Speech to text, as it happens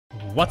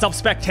What's up,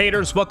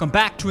 spectators? Welcome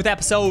back to an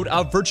episode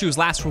of Virtue's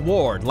Last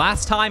Reward.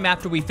 Last time,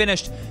 after we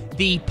finished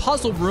the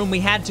puzzle room, we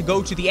had to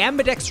go to the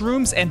ambidex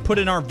rooms and put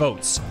in our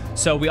votes.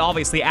 So we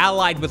obviously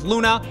allied with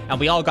Luna, and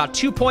we all got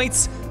 2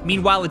 points.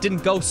 Meanwhile, it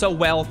didn't go so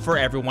well for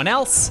everyone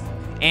else.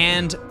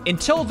 And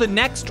until the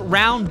next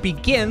round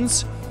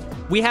begins,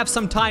 we have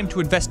some time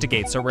to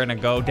investigate. So we're gonna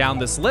go down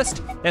this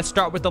list. Let's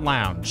start with the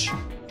lounge.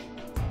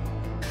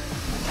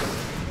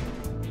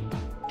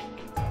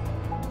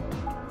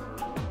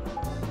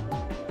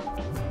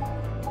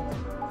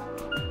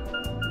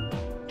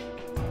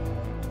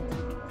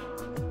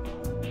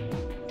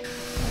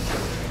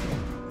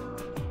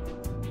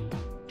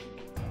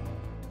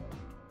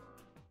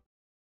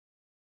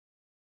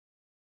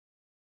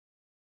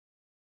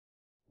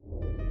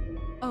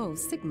 Oh,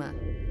 Sigma.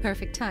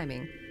 Perfect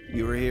timing.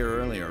 You were here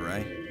earlier,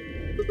 right?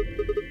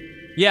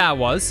 Yeah, I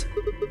was.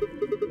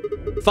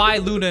 Vi,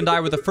 Luna, and I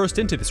were the first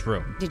into this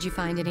room. Did you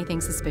find anything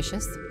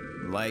suspicious?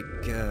 Like,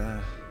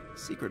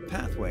 secret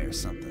pathway or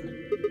something.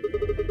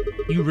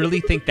 You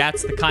really think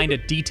that's the kind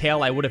of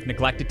detail I would have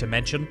neglected to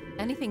mention?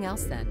 Anything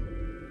else, then?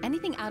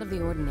 Anything out of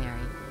the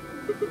ordinary?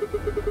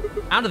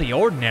 Out of the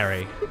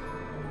ordinary?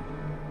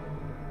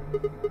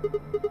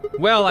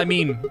 Well, I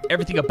mean,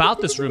 everything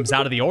about this room's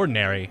out of the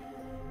ordinary.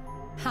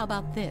 How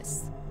about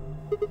this?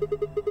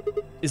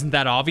 Isn't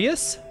that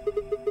obvious?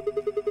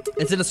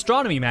 It's an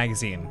astronomy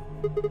magazine.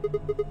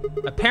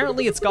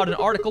 Apparently, it's got an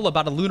article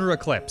about a lunar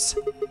eclipse.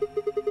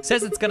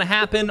 Says it's gonna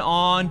happen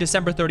on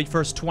December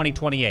 31st,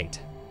 2028.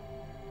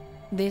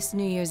 This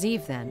New Year's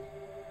Eve, then?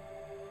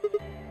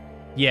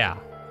 Yeah.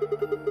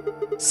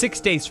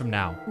 6 days from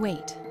now.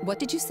 Wait, what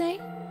did you say?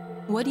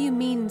 What do you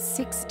mean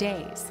 6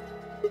 days?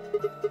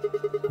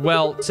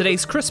 Well,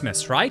 today's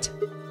Christmas, right?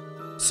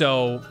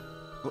 So...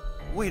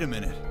 Wait a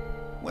minute.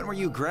 When were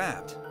you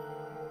grabbed?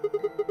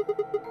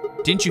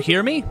 Didn't you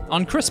hear me?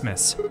 On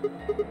Christmas.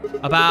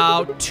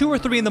 About 2 or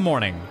 3 in the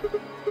morning.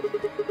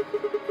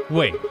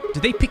 Wait,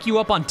 did they pick you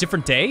up on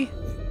different day?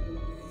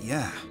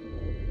 Yeah.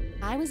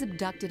 I was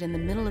abducted in the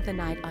middle of the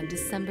night on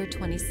December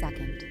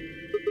 22nd.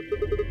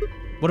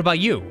 What about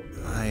you?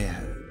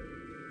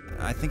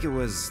 I think it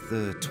was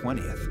the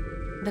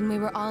 20th. Then we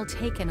were all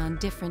taken on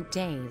different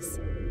days.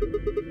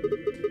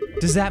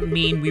 Does that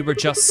mean we were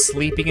just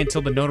sleeping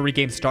until the Nonary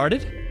Game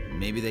started?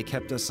 Maybe they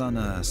kept us on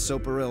a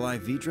Soparil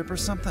IV drip or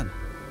something?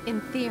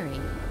 In theory,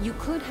 you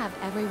could have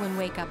everyone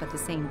wake up at the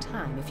same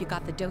time if you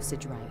got the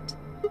dosage right.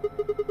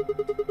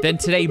 Then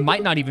today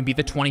might not even be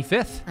the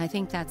 25th. I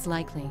think that's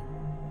likely.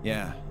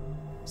 Yeah.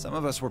 Some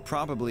of us were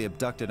probably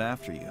abducted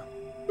after you.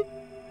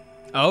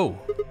 Oh.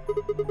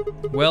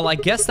 Well, I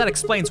guess that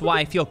explains why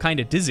I feel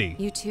kinda dizzy.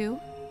 You too?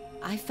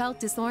 I felt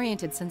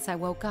disoriented since I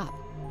woke up.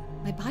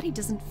 My body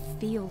doesn't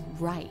feel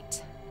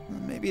right.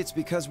 Maybe it's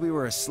because we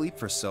were asleep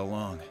for so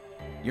long.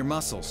 Your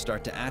muscles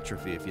start to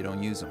atrophy if you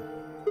don't use them.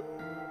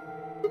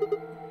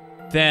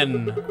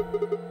 Then,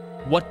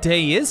 what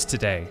day is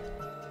today?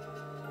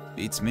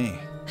 Beats me.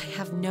 I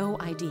have no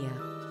idea.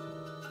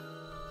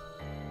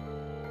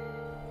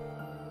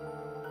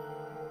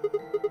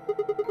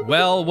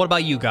 Well, what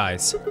about you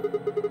guys?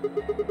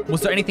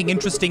 Was there anything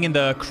interesting in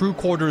the crew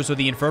quarters or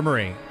the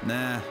infirmary?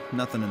 Nah,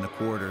 nothing in the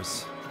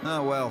quarters.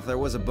 Oh, well, there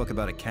was a book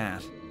about a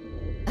cat.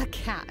 A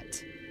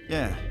cat?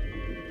 Yeah.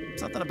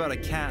 Something about a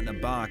cat in a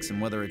box and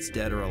whether it's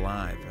dead or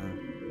alive.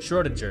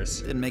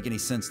 Schrodinger's. Didn't make any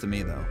sense to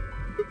me, though.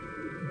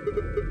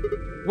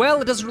 Well,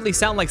 it doesn't really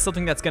sound like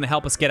something that's gonna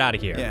help us get out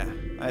of here. Yeah,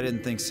 I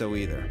didn't think so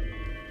either.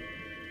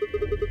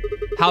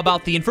 How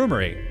about the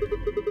infirmary?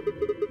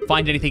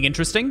 Find anything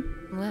interesting?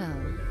 Well,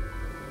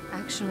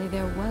 actually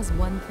there was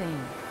one thing.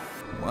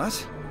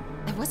 What?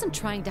 I wasn't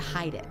trying to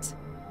hide it.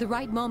 The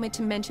right moment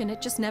to mention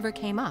it just never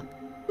came up.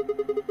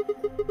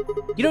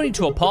 You don't need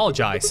to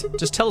apologize.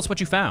 Just tell us what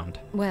you found.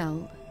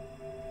 Well,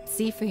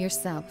 see for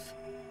yourself.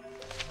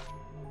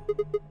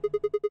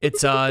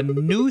 It's a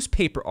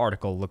newspaper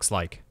article, looks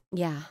like.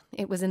 Yeah,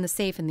 it was in the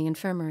safe in the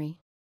infirmary.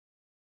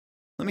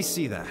 Let me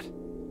see that.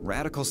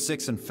 Radical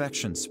 6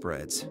 infection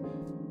spreads.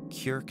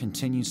 Cure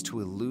continues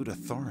to elude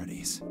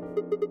authorities.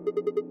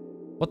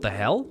 What the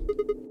hell?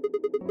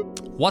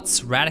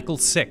 What's Radical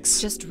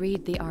 6? Just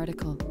read the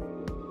article.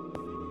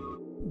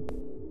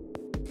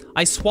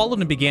 I swallowed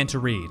and began to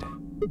read.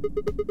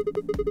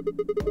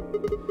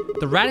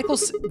 The Radical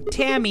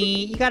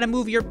Tammy, you gotta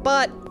move your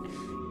butt.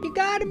 You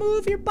gotta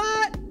move your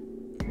butt.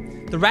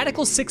 The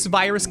Radical 6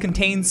 virus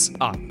continues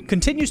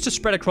to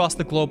spread across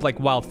the globe like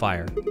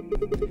wildfire.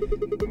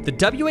 The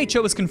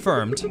WHO has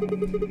confirmed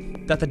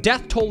that the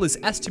death toll is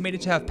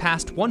estimated to have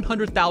passed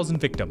 100,000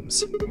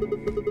 victims.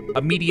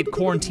 Immediate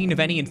quarantine of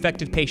any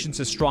infected patients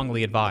is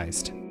strongly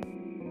advised.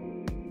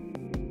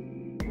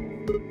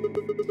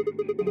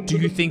 Do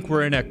you think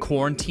we're in a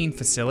quarantine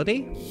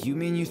facility? You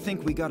mean you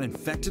think we got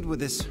infected with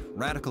this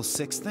Radical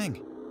 6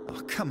 thing?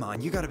 Oh, come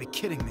on, you gotta be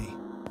kidding me.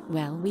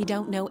 Well, we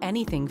don't know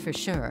anything for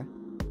sure,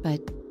 but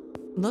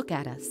look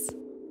at us.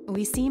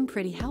 We seem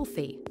pretty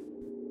healthy.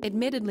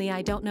 Admittedly,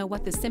 I don't know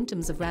what the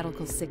symptoms of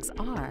Radical 6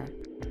 are,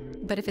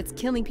 but if it's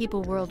killing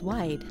people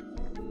worldwide,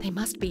 they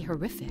must be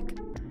horrific.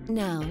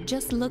 Now,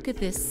 just look at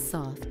this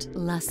soft,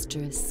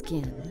 lustrous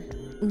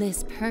skin.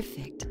 This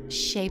perfect,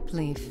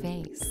 shapely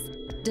face.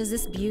 Does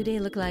this beauty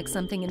look like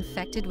something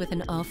infected with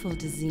an awful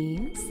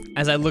disease?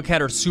 As I look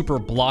at her super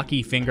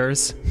blocky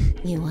fingers.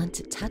 You want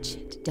to touch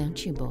it,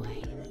 don't you,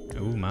 boy?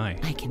 Oh my.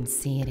 I can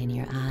see it in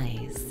your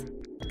eyes.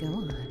 Go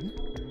on.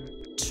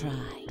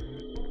 Try.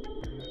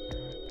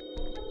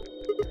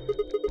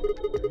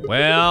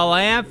 Well,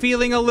 I am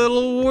feeling a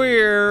little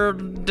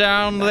weird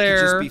down there.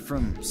 That could just be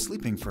from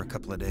sleeping for a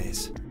couple of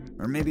days.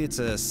 Or maybe it's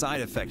a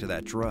side effect of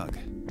that drug.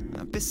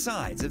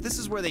 Besides, if this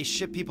is where they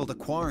ship people to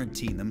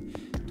quarantine them,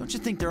 don't you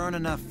think there aren't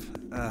enough,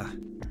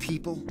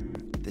 people?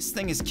 This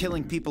thing is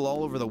killing people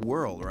all over the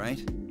world,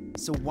 right?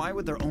 So why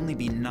would there only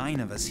be 9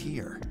 of us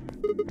here?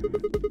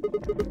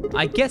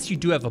 I guess you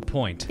do have a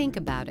point. Think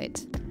about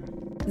it.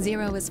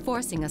 Zero is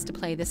forcing us to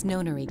play this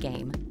Nonary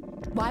game.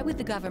 Why would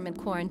the government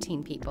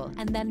quarantine people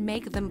and then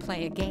make them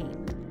play a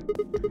game?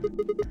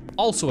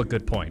 Also a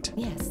good point.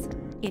 Yes,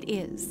 it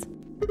is.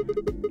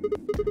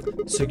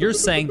 So you're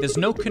saying there's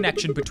no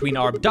connection between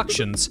our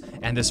abductions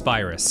and this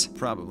virus?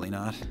 Probably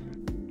not.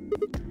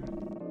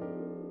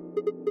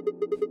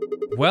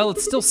 Well,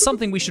 it's still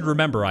something we should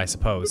remember, I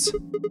suppose.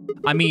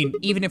 I mean,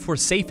 even if we're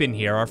safe in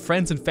here, our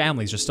friends and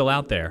families are still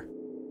out there.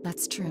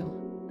 That's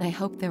true. I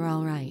hope they're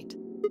all right.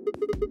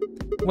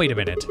 Wait a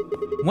minute.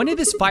 When did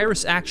this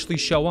virus actually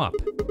show up?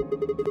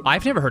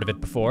 I've never heard of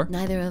it before.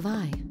 Neither have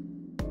I.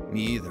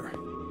 Me either.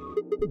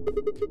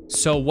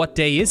 So what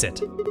day is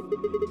it?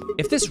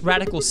 If this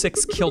Radical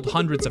 6 killed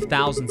hundreds of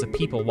thousands of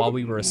people while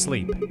we were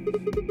asleep,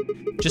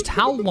 just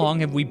how long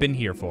have we been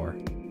here for?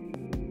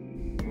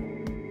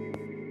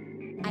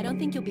 I don't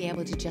think you'll be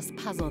able to just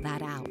puzzle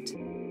that out.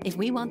 If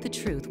we want the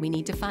truth, we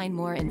need to find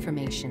more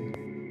information.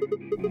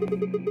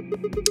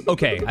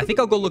 Okay, I think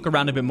I'll go look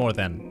around a bit more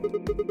then.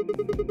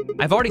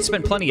 I've already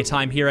spent plenty of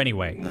time here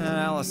anyway.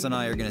 Alice and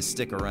I are gonna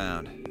stick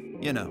around.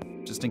 You know,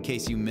 just in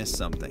case you miss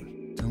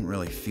something. Don't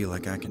really feel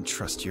like I can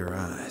trust your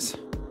eyes.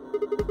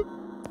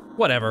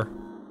 Whatever.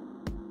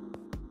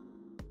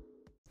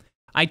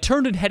 I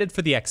turned and headed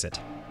for the exit.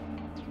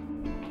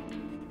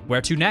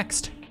 Where to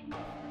next?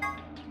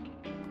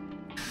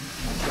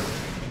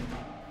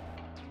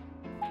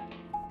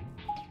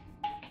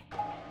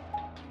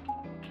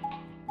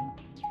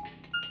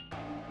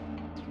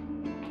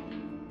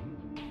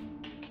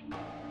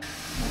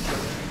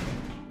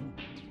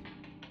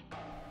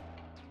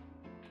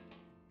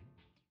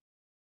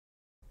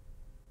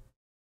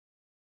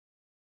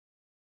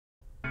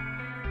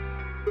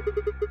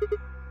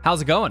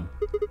 How's it going?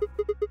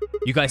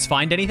 You guys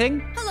find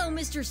anything? Hello,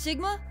 Mr.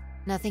 Sigma.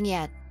 Nothing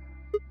yet.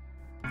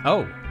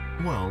 Oh.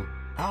 Well,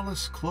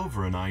 Alice,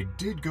 Clover, and I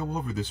did go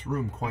over this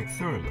room quite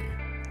thoroughly.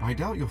 I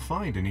doubt you'll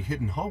find any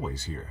hidden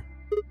hallways here.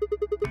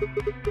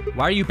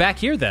 Why are you back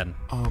here then?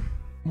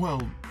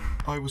 Well,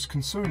 I was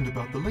concerned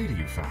about the lady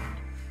you found.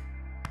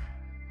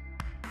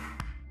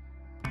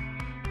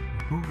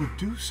 Who would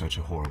do such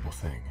a horrible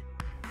thing?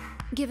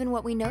 Given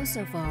what we know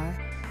so far,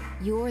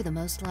 you're the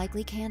most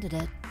likely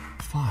candidate.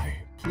 Phi,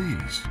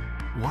 please.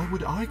 Why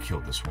would I kill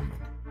this woman?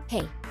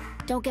 Hey,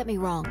 don't get me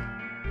wrong.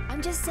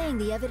 I'm just saying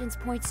the evidence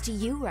points to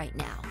you right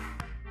now.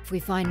 If we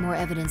find more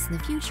evidence in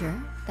the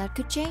future, that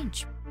could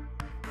change.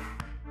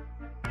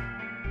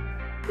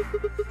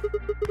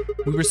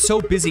 We were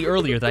so busy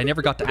earlier that I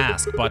never got to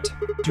ask, but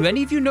do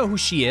any of you know who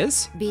she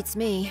is? Beats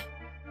me.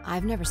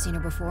 I've never seen her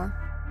before.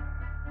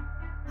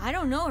 I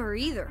don't know her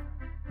either.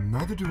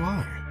 Neither do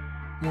I.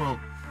 Well,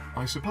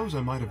 I suppose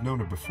I might have known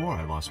her before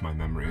I lost my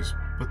memories,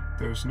 but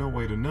there's no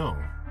way to know,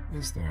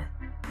 is there?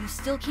 You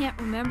still can't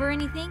remember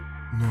anything?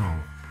 No,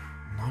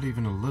 not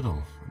even a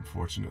little,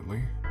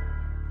 unfortunately.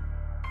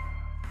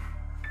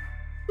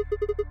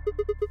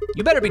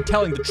 You better be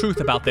telling the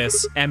truth about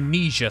this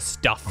amnesia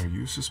stuff. Are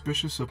you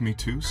suspicious of me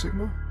too,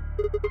 Sigma?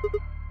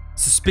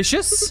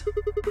 Suspicious?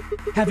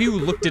 Have you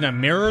looked in a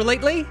mirror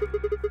lately?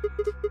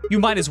 You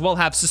might as well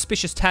have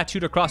suspicious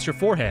tattooed across your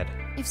forehead.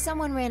 If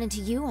someone ran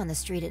into you on the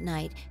street at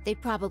night,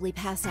 they'd probably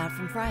pass out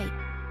from fright.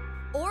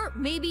 Or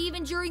maybe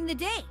even during the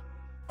day.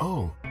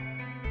 Oh,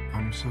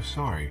 I'm so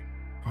sorry.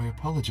 I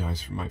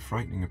apologize for my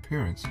frightening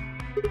appearance.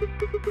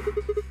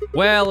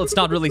 Well, it's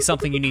not really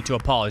something you need to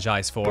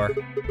apologize for.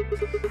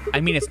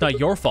 I mean, it's not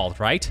your fault,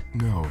 right?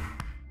 No,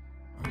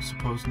 I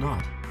suppose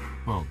not.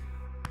 Well,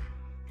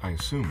 I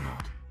assume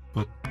not.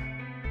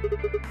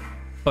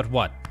 But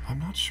what? I'm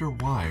not sure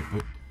why,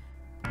 but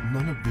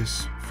none of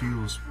this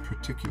feels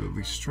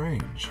particularly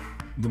strange.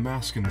 The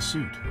mask and the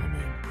suit, I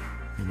mean.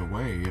 In a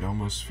way, it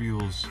almost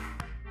feels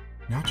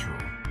natural.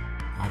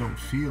 I don't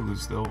feel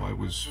as though I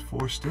was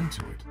forced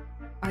into it.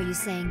 Are you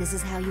saying this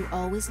is how you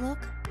always look?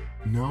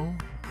 No,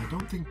 I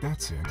don't think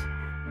that's it.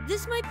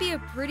 This might be a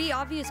pretty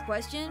obvious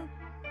question,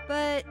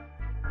 but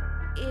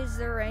is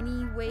there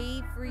any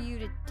way for you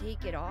to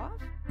take it off?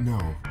 No,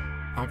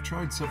 I've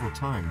tried several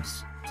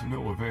times, to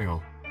no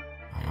avail.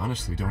 I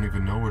honestly don't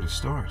even know where to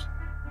start.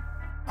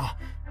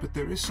 But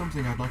there is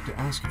something I'd like to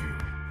ask of you.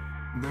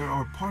 There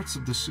are parts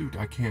of the suit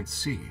I can't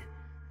see.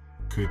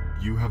 Could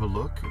you have a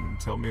look and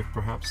tell me if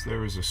perhaps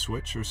there is a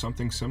switch or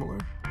something similar?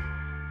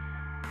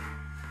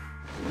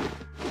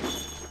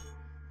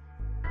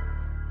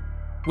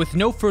 With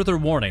no further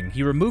warning,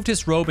 he removed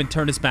his robe and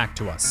turned his back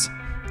to us.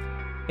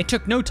 It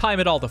took no time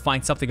at all to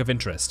find something of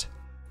interest.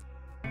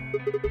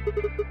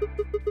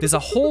 There's a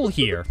hole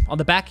here on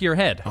the back of your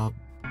head. A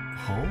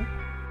hole?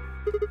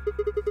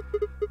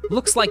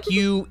 Looks like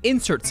you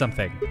insert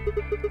something.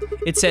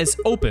 It says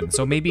open,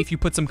 so maybe if you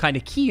put some kind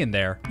of key in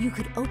there. You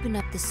could open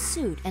up the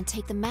suit and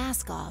take the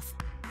mask off.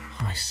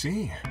 I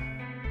see.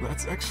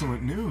 That's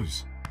excellent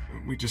news.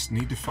 We just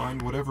need to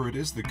find whatever it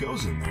is that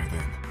goes in there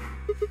then.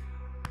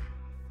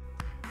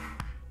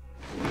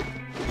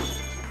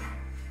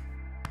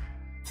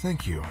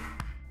 Thank you.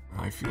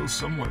 I feel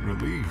somewhat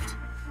relieved.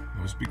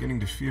 I was beginning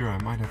to fear I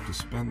might have to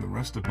spend the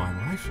rest of my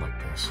life like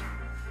this.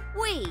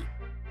 Wait,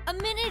 a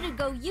minute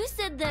ago you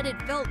said that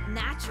it felt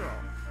natural.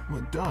 Well,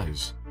 it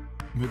does.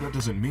 But that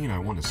doesn't mean I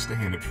want to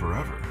stay in it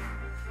forever.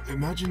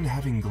 Imagine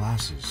having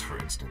glasses, for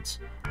instance.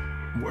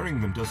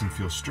 Wearing them doesn't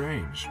feel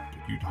strange,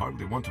 but you'd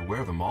hardly want to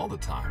wear them all the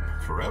time,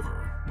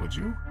 forever, would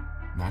you?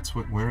 That's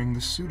what wearing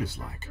this suit is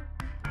like.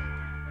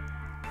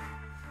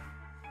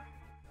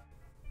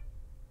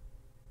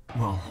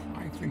 Well,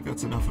 I think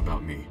that's enough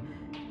about me.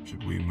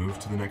 Should we move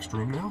to the next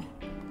room now?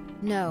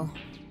 No.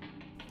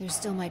 There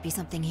still might be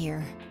something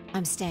here.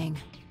 I'm staying.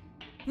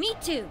 Me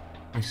too.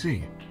 I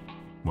see.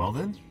 Well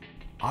then,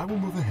 I will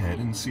move ahead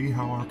and see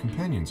how our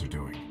companions are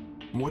doing.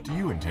 What do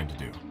you intend to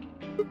do?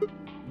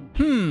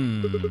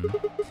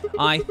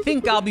 I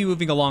think I'll be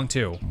moving along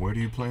too. Where do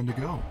you plan to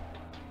go?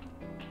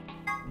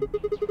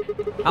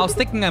 I was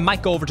thinking I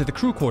might go over to the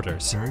crew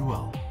quarters. Very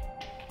well.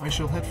 I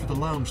shall head for the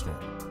lounge then.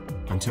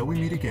 Until we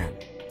meet again.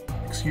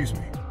 Excuse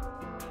me.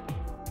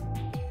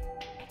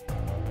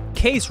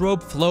 Kay's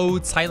robe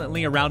flowed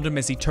silently around him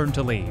as he turned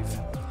to leave.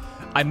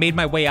 I made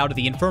my way out of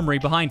the infirmary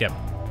behind him.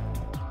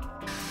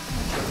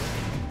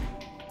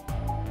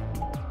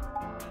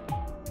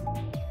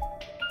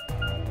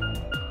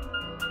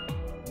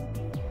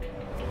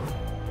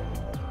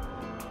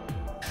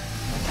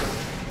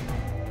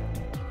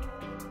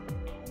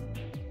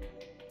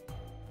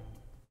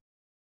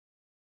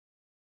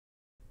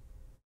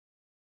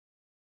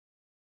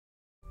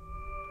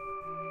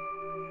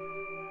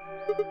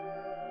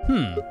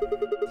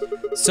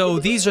 So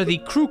these are the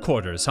crew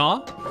quarters,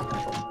 huh?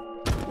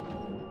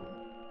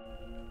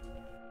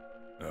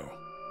 Oh,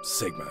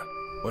 Sigma,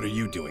 what are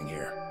you doing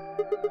here?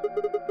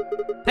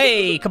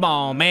 Hey, come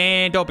on,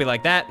 man. Don't be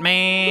like that,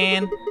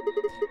 man.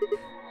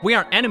 We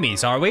aren't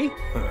enemies, are we?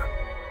 Huh,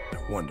 I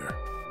wonder.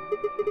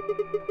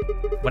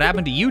 What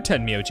happened to you,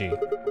 Tenmyoji?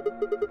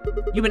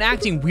 You've been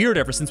acting weird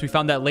ever since we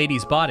found that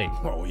lady's body.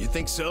 Oh, you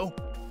think so?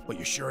 But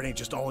you sure it ain't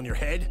just all in your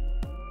head?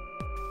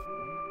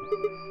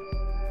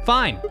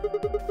 Fine.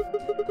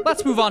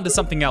 Let's move on to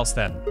something else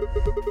then.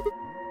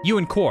 You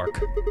and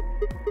Cork.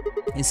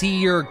 Is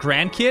he your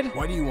grandkid?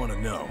 Why do you want to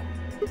know?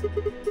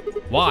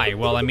 Why?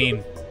 Well, I mean,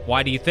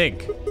 why do you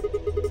think?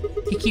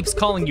 He keeps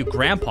calling you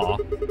Grandpa.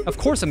 Of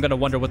course I'm gonna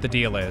wonder what the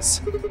deal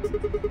is.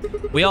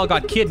 We all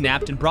got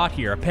kidnapped and brought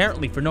here,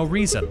 apparently for no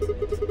reason.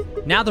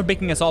 Now they're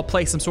making us all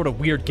play some sort of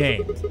weird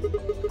game.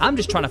 I'm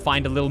just trying to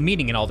find a little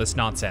meaning in all this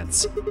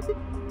nonsense.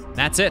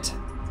 That's it.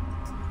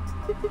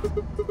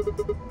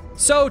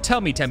 So tell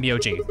me,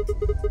 Tenmyoji,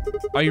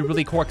 are you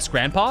really Cork's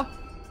grandpa?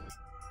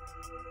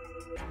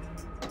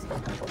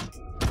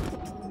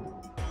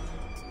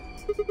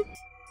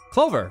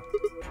 Clover,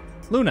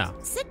 Luna,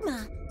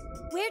 Sigma,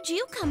 where'd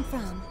you come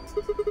from?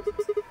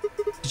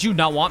 did you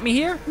not want me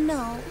here?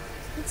 No,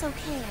 it's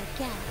okay, I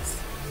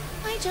guess.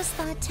 I just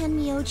thought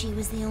Tenmyoji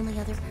was the only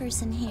other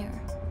person here.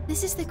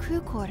 This is the crew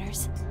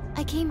quarters.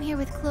 I came here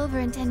with Clover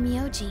and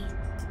Tenmyoji.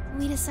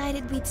 We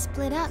decided we'd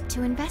split up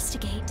to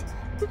investigate.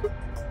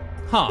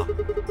 Huh.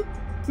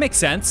 Makes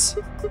sense.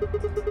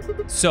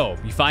 So,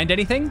 you find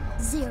anything?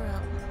 0.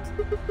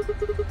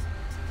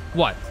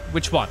 What?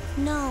 Which one?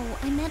 No,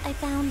 I meant I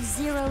found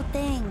 0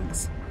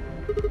 things.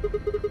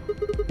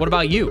 What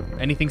about you?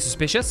 Anything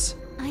suspicious?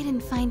 I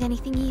didn't find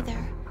anything either.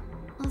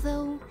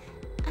 Although,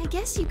 I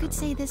guess you could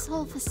say this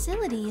whole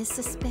facility is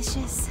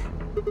suspicious.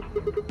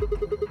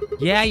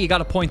 Yeah, you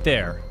got a point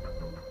there.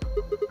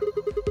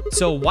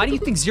 So why do you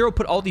think Zero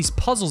put all these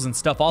puzzles and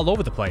stuff all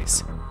over the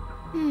place?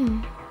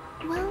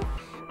 Well,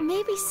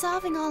 maybe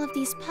solving all of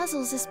these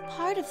puzzles is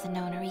part of the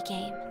Nonary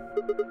Game.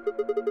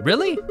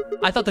 Really?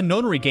 I thought the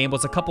Nonary Game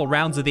was a couple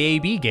rounds of the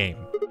AB game.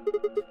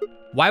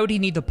 Why would he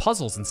need the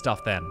puzzles and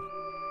stuff then?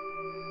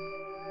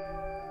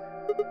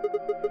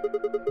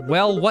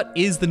 Well, what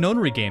is the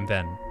Nonary Game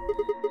then?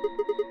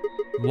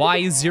 Why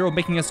is Zero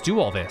making us do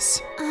all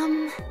this?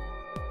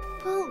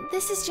 Well,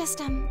 this is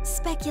just,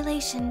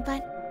 speculation,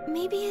 but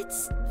maybe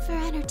it's for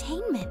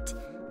entertainment,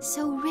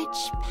 so rich,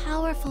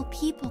 powerful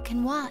people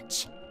can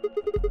watch.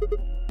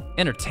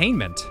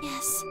 Entertainment?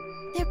 Yes,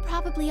 they're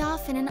probably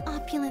off in an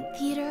opulent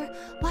theater,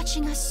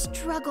 watching us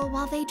struggle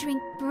while they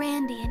drink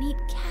brandy and eat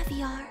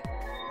caviar.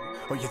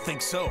 Oh, you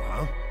think so,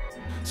 huh?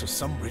 So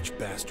some rich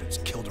bastards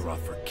killed her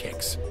off for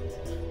kicks.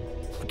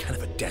 What kind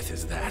of a death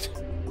is that?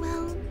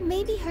 Well,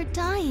 maybe her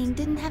dying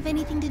didn't have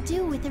anything to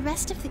do with the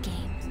rest of the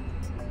game.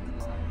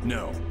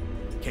 No,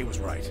 Kay was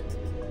right.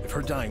 If If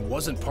her dying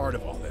wasn't part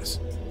of all this,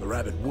 the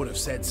rabbit would have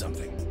said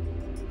something.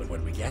 But what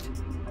do we get?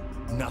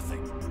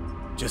 Nothing.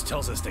 Just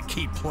tells us to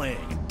keep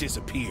playing and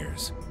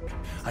disappears.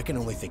 I can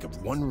only think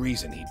of one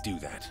reason he'd do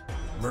that.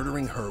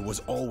 Murdering her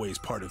was always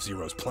part of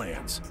Zero's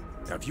plans.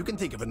 Now, if you can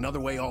think of another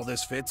way all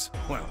this fits,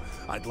 well,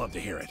 I'd love to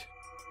hear it.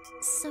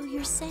 So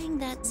you're saying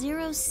that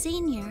Zero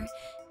Sr.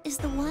 is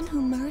the one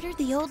who murdered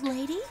the old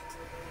lady?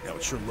 Now,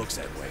 it sure looks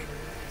that way.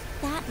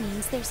 That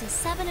means there's a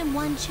 7 in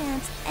 1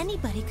 chance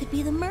anybody could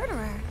be the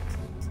murderer.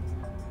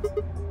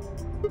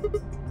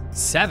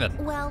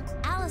 7. Well,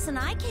 Alice and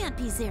I can't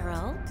be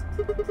Zero.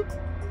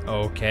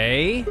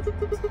 Okay.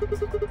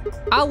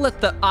 I'll let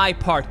the I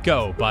part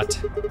go,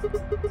 but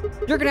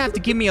you're gonna have to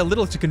give me a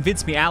little to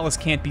convince me Alice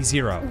can't be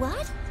Zero.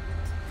 What?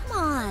 Come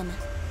on.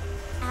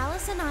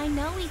 Alice and I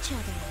know each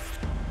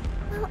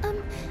other. Well,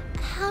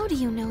 how do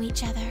you know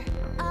each other?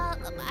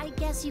 I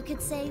guess you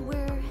could say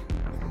we're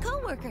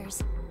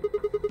co-workers.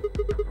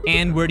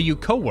 And where do you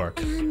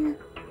co-work? An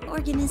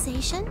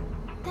organization?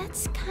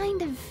 That's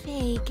kind of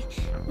vague.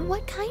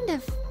 What kind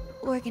of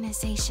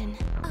organization?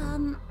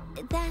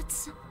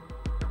 That's...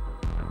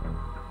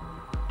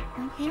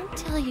 I can't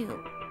tell you.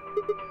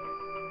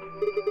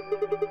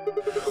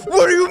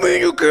 What do you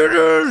mean you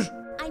can't?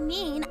 I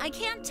mean, I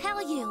can't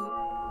tell you.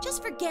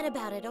 Just forget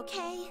about it,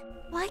 okay?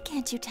 Why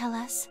can't you tell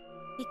us?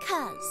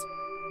 Because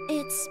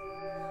it's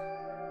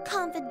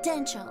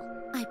confidential.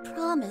 I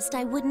promised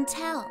I wouldn't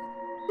tell.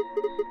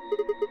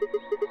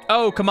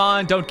 Oh, come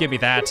on, don't give me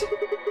that.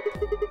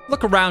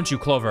 Look around you,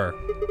 Clover.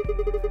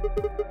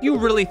 You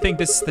really think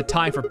this is the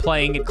time for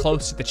playing it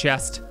close to the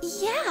chest?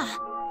 Yeah.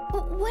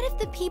 What if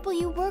the people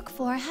you work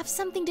for have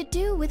something to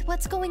do with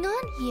what's going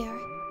on here?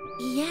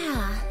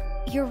 Yeah,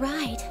 you're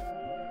right.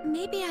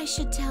 Maybe I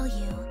should tell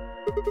you.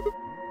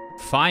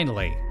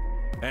 Finally.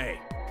 Hey,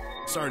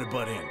 sorry to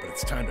butt in, but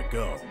it's time to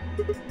go.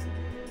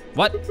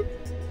 What?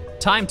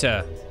 Time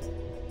to...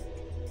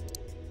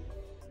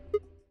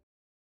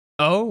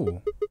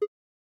 Oh.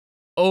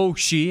 Oh,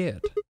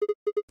 shit.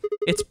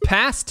 It's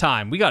past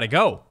time. We gotta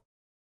go.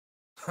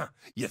 Huh,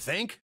 you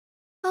think?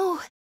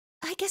 Oh,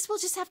 I guess we'll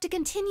just have to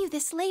continue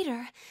this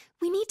later.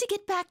 We need to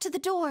get back to the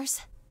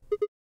doors.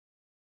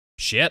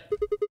 Shit.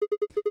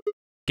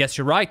 Guess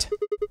you're right.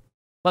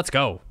 Let's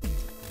go.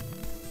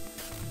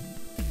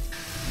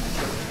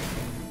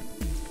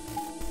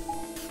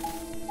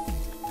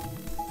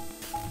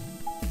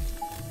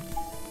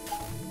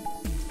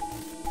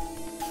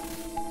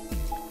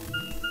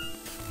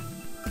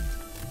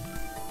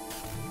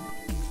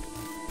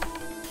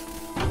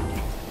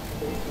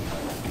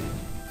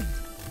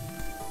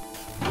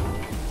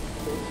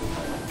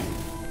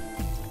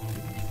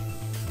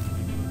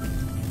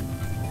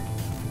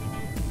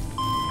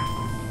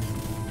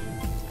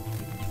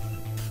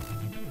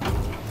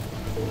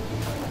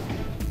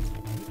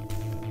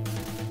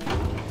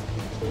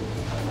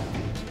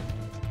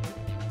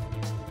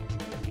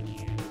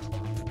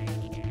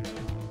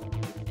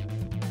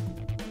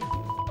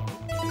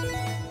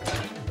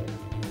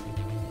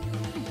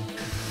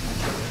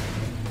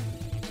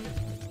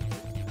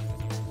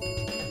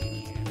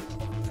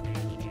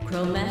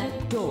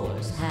 Chromatic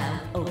doors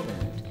have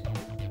opened.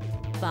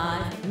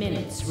 5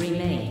 minutes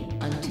remain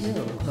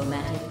until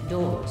chromatic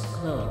doors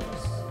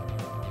close.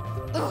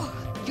 Ugh,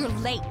 you're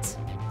late.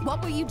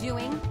 What were you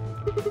doing?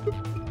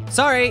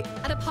 Sorry.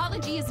 An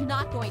apology is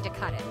not going to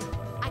cut it.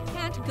 I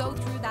can't go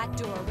through that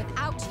door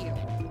without you.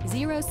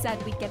 Zero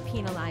said we'd get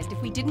penalized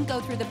if we didn't go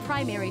through the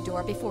primary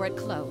door before it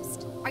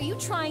closed. Are you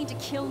trying to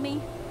kill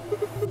me?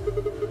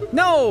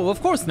 No,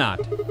 of course not.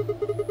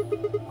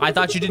 I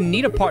thought you didn't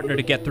need a partner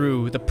to get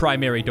through the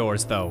primary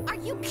doors, though. Are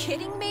you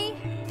kidding me?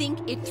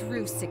 Think it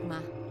through,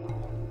 Sigma.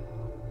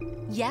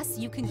 Yes,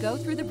 you can go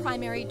through the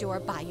primary door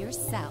by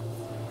yourself.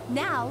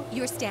 Now,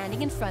 you're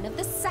standing in front of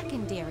the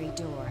secondary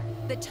door.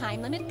 The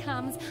time limit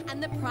comes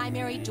and the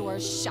primary door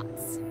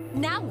shuts.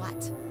 Now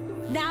what?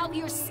 Now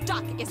you're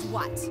stuck is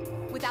what?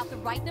 Without the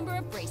right number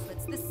of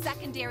bracelets, the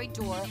secondary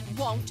door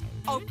won't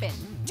open.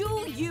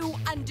 Do you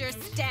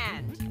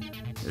understand?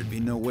 There'd be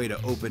no way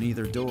to open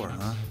either door,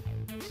 huh?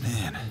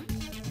 Man,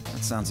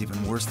 that sounds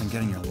even worse than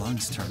getting your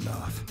lungs turned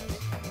off.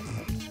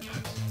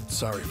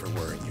 Sorry for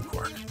worrying you,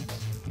 Quark.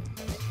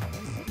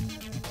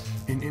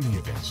 In any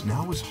event,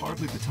 now is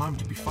hardly the time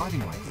to be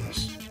fighting like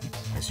this.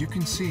 As you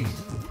can see,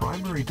 the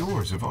primary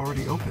doors have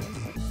already opened.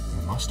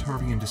 We must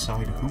hurry and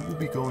decide who will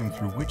be going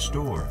through which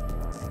door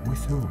and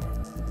with whom.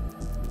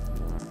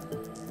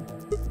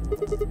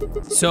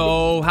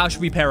 So, how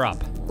should we pair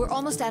up? We're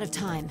almost out of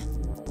time.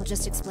 I'll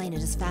just explain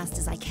it as fast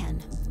as I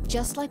can.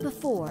 Just like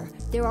before,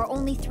 there are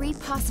only 3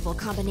 possible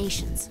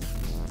combinations.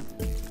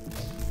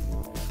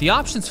 The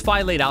options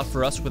Phi laid out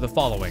for us were the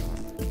following.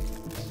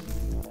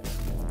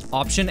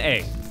 Option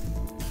A.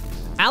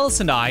 Alice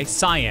and I,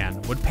 Cyan,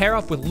 would pair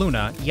up with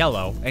Luna,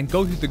 Yellow, and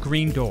go through the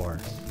green door.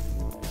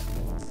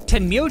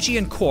 Tenmyoji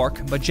and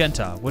Quark,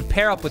 Magenta, would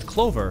pair up with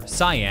Clover,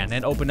 Cyan,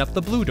 and open up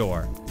the blue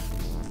door.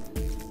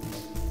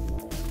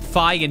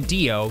 Phi and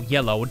Dio,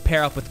 Yellow, would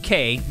pair up with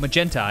K,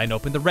 Magenta, and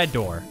open the red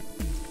door.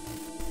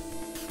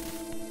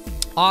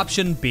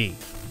 Option B.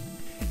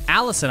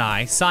 Alice and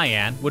I,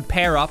 Cyan, would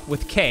pair up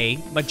with Kay,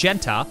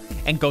 Magenta,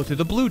 and go through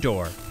the blue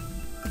door.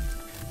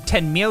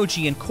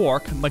 Tenmyoji and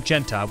Quark,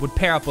 Magenta, would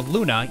pair up with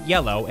Luna,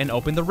 Yellow, and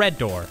open the red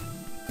door.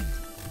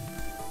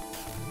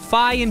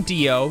 Phi and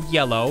Dio,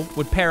 Yellow,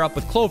 would pair up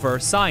with Clover,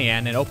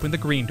 Cyan, and open the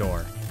green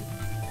door.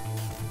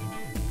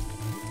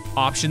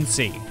 Option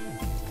C.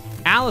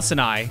 Alice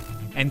and I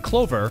and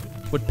Clover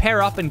would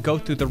pair up and go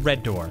through the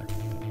red door.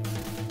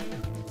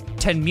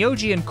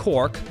 Tenmyoji and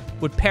Quark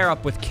would pair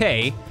up with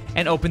Kay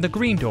and open the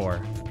green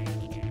door.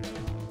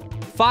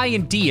 Phi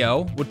and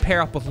Dio would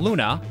pair up with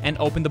Luna and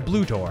open the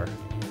blue door.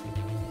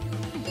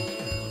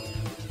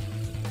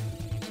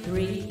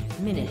 3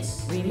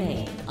 minutes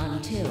remain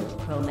until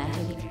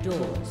chromatic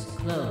doors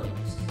close.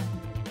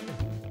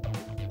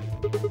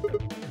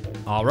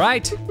 All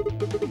right.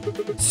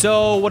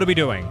 So, what are we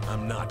doing?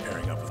 I'm not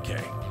pairing up with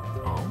Kay.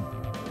 Oh?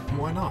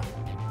 Why not?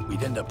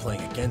 We'd end up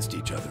playing against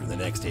each other in the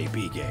next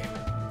AB game.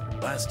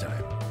 Last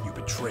time, you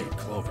betrayed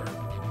Clover.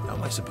 How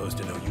am I supposed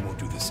to know you won't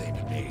do the same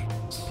to me?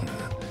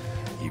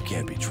 You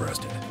can't be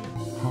trusted.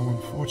 How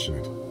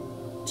unfortunate.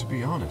 To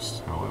be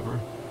honest, however,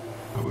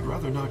 I would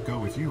rather not go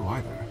with you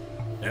either.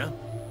 Yeah?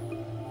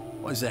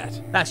 Why's that?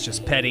 That's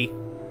just petty.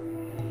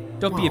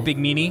 Don't be a big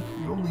meanie.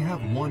 You only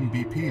have one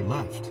BP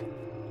left.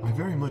 I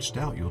very much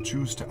doubt you'll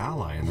choose to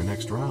ally in the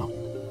next round.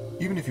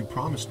 Even if you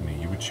promised me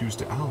you would choose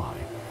to ally,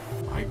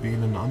 I'd be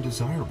in an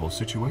undesirable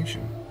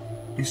situation.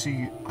 You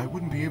see, I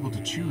wouldn't be able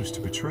to choose to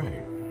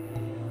betray.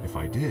 If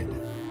I did,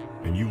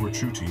 and you were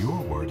true to your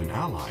word and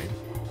allied,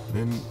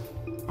 then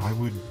I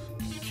would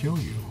kill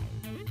you.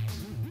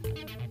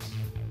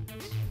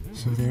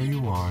 So there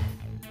you are.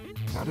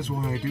 That is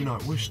why I do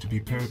not wish to be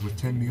paired with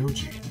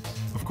Tenmyoji.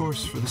 Of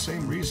course, for the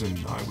same reason,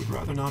 I would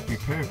rather not be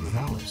paired with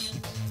Alice.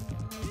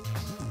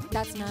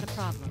 That's not a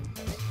problem.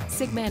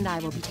 Sigma and I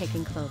will be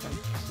taking Clover.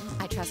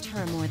 I trust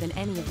her more than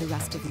any of the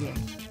rest of you.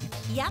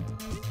 Yep.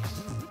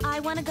 I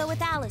want to go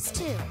with Alice,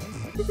 too.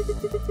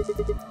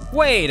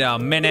 Wait a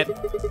minute.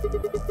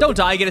 Don't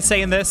I get a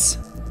say in this?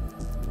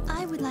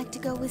 I would like to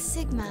go with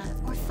Sigma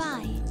or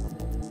Phi.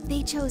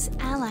 They chose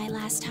Ally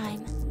last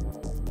time.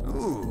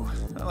 Ooh,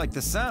 I like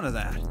the sound of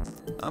that.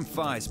 I'm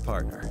Phi's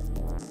partner.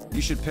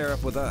 You should pair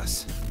up with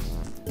us.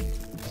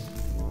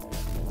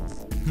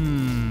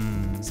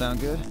 Sound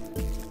good?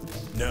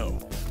 No.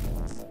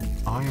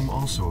 I am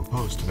also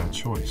opposed to that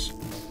choice.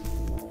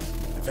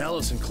 If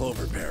Alice and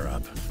Clover pair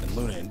up, and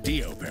Luna and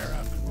Dio pair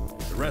up,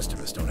 the rest of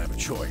us don't have a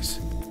choice.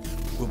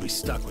 We'll be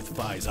stuck with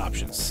Phi's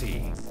option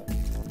C.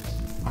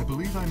 I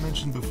believe I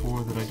mentioned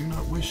before that I do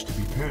not wish to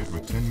be paired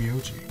with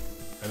Tenmyoji.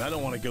 And I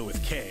don't want to go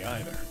with Kay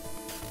either.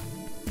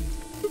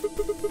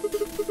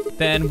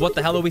 Then what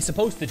the hell are we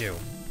supposed to do?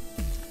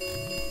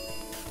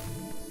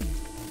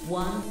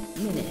 1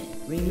 minute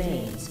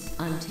remains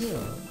until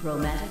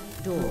chromatic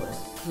doors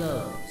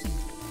close.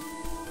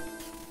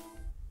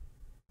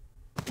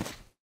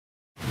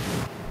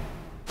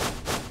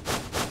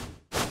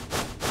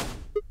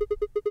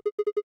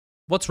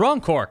 What's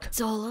wrong, Quark? It's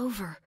all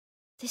over.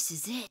 This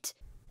is it.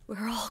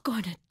 We're all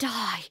gonna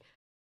die.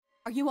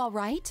 Are you all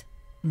right?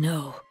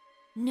 No.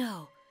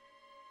 No.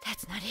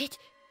 That's not it.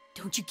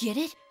 Don't you get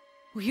it?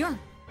 We aren't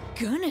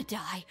gonna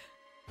die.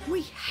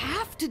 We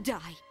have to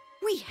die.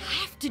 We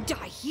have to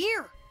die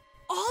here.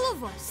 All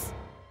of us.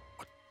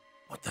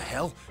 What the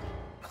hell?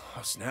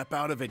 Oh, snap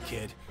out of it,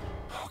 kid.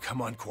 Oh,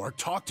 come on, Quark,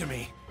 talk to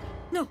me.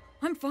 No,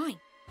 I'm fine.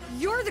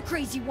 You're the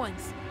crazy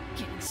ones.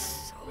 Getting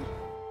so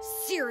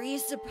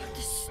serious about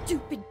this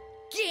stupid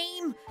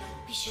game.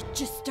 We should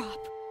just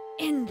stop.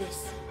 End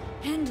this.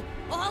 End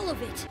all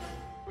of it.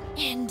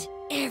 End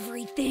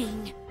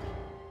everything.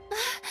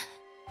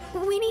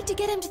 We need to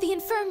get him to the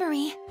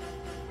infirmary.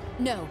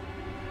 No,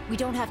 we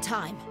don't have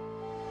time.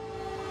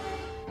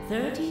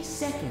 30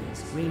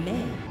 seconds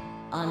remain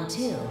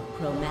until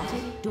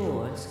chromatic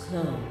doors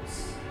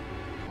close.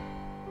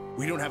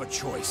 We don't have a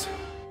choice.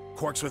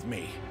 Quark's with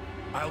me.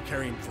 I'll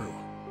carry him through.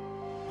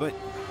 But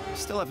I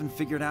still haven't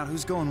figured out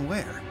who's going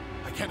where.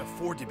 I can't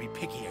afford to be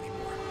picky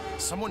anymore.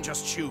 Someone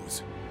just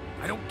choose.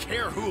 I don't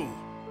care who.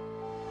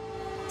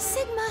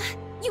 Sigma,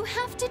 you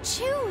have to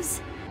choose.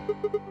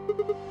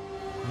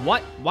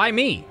 What? Why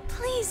me?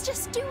 Please,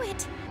 just do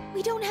it.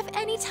 We don't have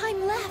any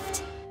time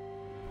left.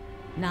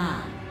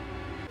 9,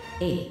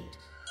 8,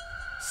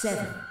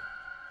 7.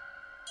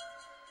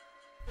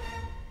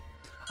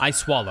 I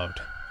swallowed.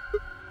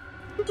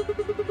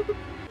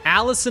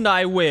 Alice and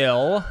I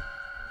will...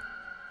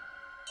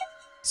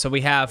 So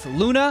we have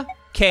Luna,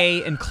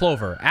 Kay, and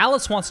Clover.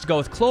 Alice wants to go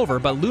with Clover,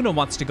 but Luna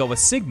wants to go with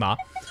Sigma.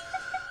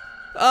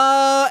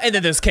 And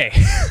then there's Kay.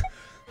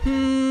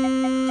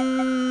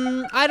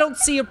 I don't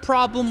see a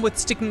problem with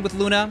sticking with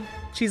Luna.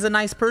 She's a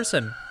nice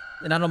person,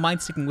 and I don't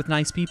mind sticking with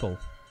nice people.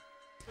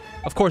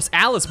 Of course,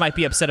 Alice might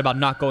be upset about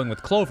not going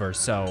with Clover,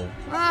 so...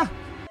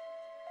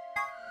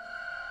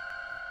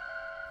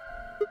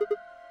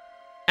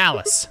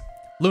 Alice,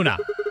 Luna,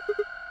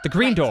 the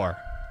green door.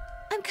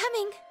 I'm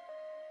coming.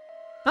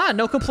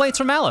 No complaints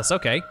from Alice,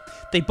 okay.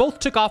 They both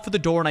took off for the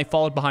door and I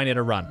followed behind at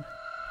a run.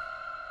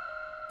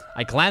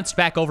 I glanced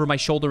back over my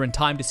shoulder in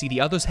time to see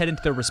the others head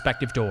into their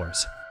respective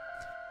doors.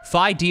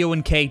 Phi, Dio,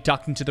 and Kay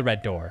ducked into the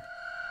red door.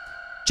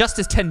 Just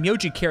as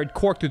Tenmyoji carried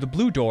Quark through the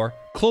blue door,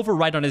 Clover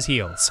right on his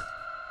heels.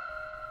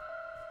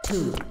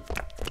 2,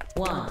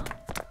 1,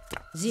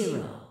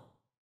 0.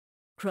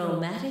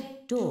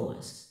 Chromatic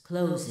doors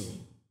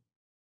closing.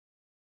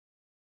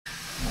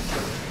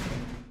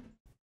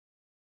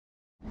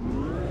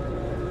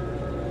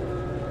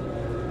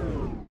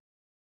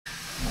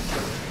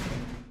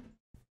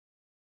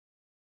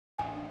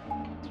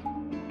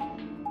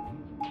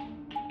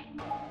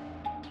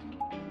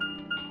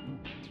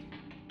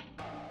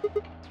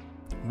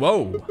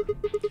 Whoa.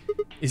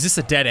 Is this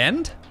a dead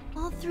end?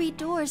 All 3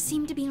 doors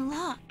seem to be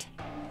locked.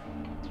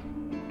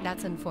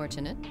 That's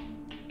unfortunate.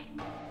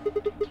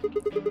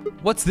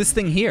 What's this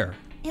thing here?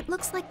 It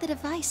looks like the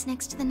device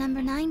next to the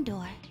number 9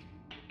 door.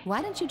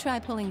 Why don't you try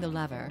pulling the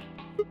lever?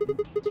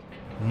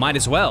 Might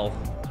as well.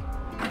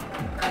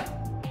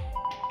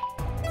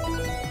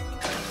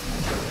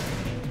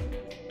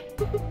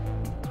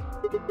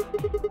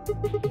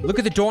 Look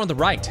at the door on the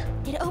right.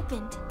 It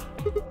opened.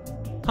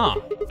 Huh.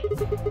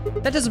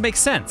 That doesn't make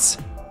sense.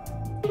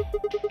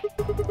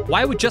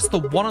 Why would just the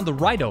one on the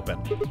right open?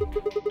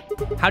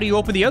 How do you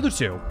open the other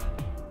 2?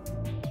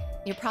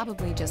 You're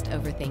probably just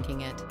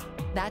overthinking it.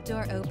 That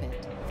door opened.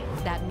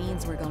 That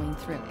means we're going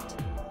through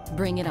it.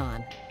 Bring it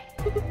on.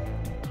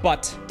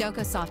 But... Don't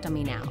go soft on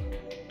me now.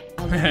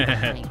 I'll leave you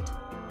behind.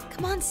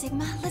 Come on,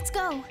 Sigma, let's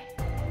go.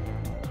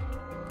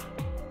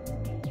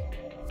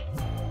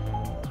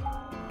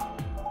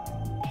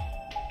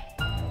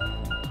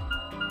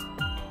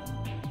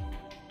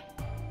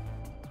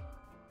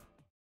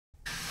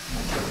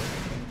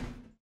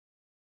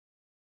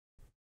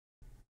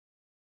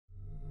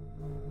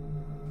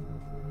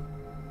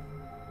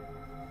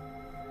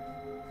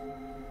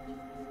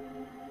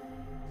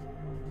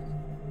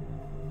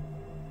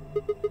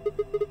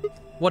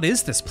 What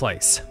is this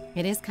place?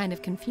 It is kind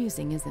of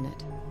confusing, isn't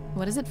it?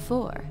 What is it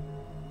for?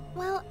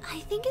 Well, I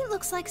think it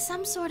looks like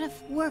some sort of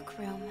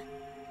workroom.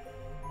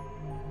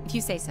 If you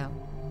say so.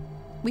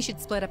 We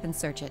should split up and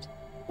search it.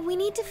 We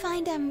need to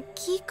find,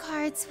 key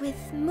cards with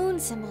moon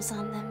symbols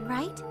on them,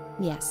 right?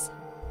 Yes.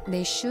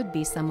 They should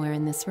be somewhere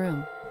in this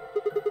room.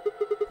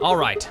 All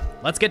right,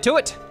 let's get to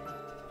it.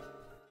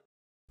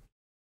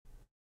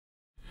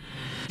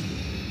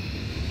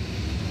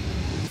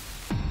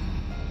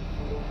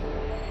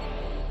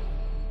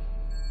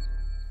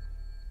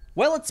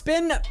 Well, it's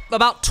been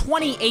about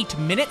 28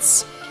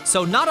 minutes,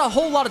 so not a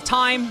whole lot of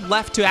time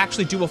left to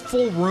actually do a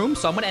full room,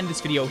 so I'm gonna end this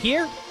video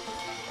here,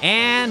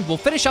 and we'll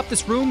finish up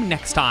this room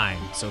next time.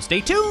 So stay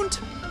tuned,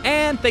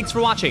 and thanks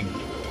for watching.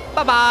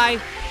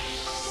 Bye-bye.